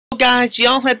guys,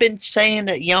 y'all have been saying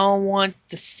that y'all want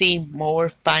to see more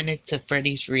Five Nights at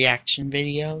Freddy's reaction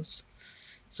videos.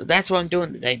 So that's what I'm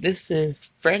doing today. This is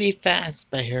Freddy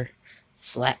Fazbear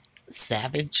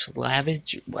Salvage,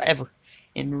 whatever,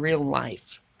 in real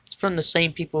life. It's from the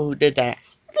same people who did that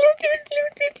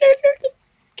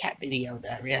cat video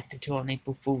that I reacted to on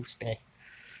April Fool's Day.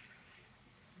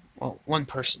 Well, one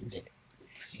person did it.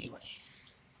 Anyway.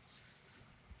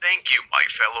 Thank you, my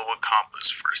fellow accomplice,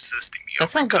 for assisting me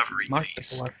That on sounds like recovering Mark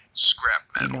these before. scrap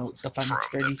metal The Five Nights at from the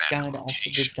Freddy's guy abandoned that also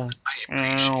did location. the I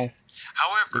appreciate it.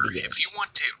 However, if you want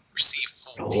to receive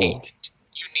full payment,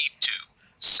 you need to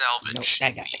salvage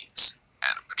these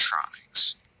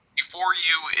animatronics. Before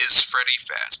you is Freddy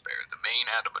Fazbear, the main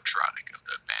animatronic of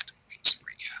the abandoned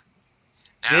pizzeria.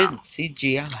 Now, good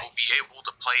CGI. you will be able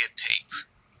to play a tape.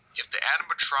 If the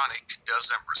animatronic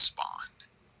doesn't respond,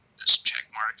 just check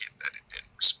mark it that it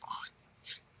didn't respond.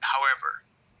 However,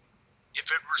 if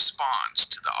it responds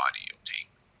to the audio tape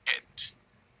and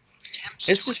attempts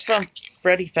This to is from attack you,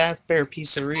 Freddy Fazbear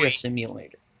Pizzeria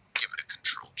Simulator. give it a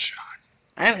controlled shot.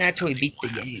 I haven't actually beat the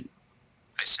game.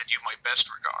 I send you my best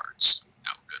regards.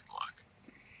 Now, good luck.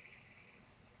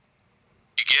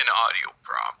 Begin audio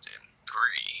prompt in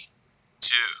 3,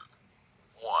 2,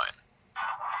 1.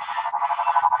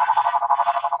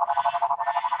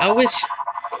 I wish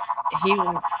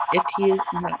if he is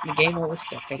not in the game, I wish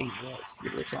that Freddy was. He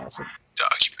looks awesome.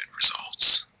 Document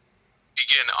results.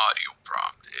 Begin audio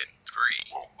prompt in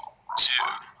 3, 2.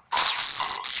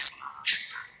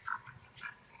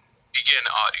 Begin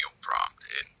audio prompt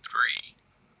in 3,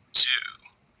 2,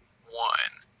 1.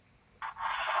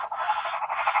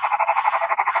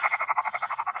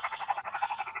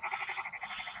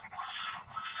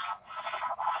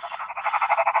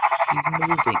 He's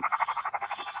moving.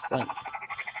 So.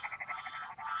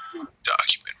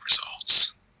 Document results.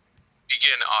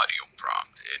 Begin audio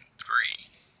prompt in 3,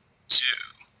 2,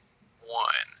 1.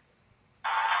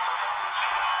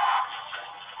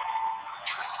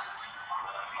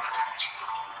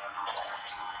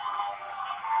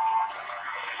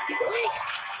 He's awake.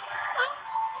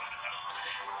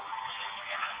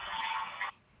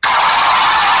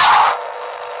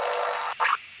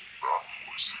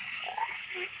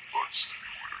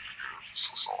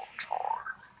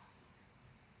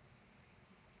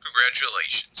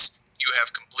 Congratulations. You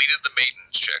have completed the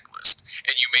maintenance checklist,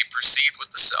 and you may proceed with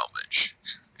the salvage.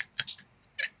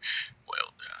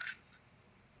 Well done.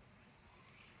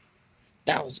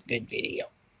 That was a good video.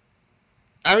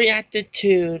 I reacted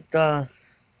to the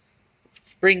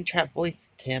Springtrap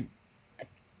voice attempt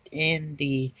in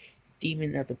the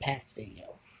Demon of the Past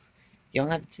video. Y'all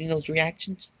haven't seen those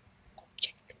reactions?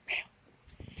 Check them out.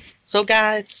 So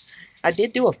guys, I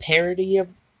did do a parody of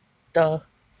the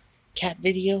cat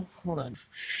video. Hold on.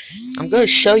 I'm going to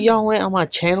show y'all it on my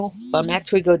channel, but I'm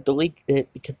actually going to delete it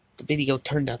because the video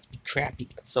turned out to be crappy.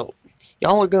 So,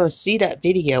 y'all are going to see that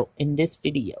video in this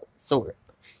video. So,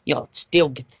 y'all still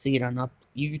get to see it on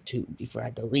YouTube before I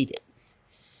delete it.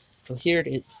 So, here it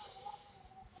is.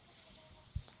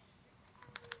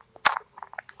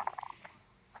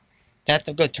 In fact,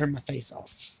 I'm going to turn my face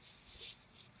off.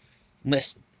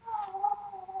 Listen.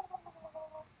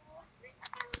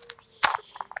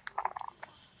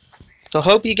 So,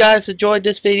 hope you guys enjoyed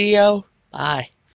this video. Bye.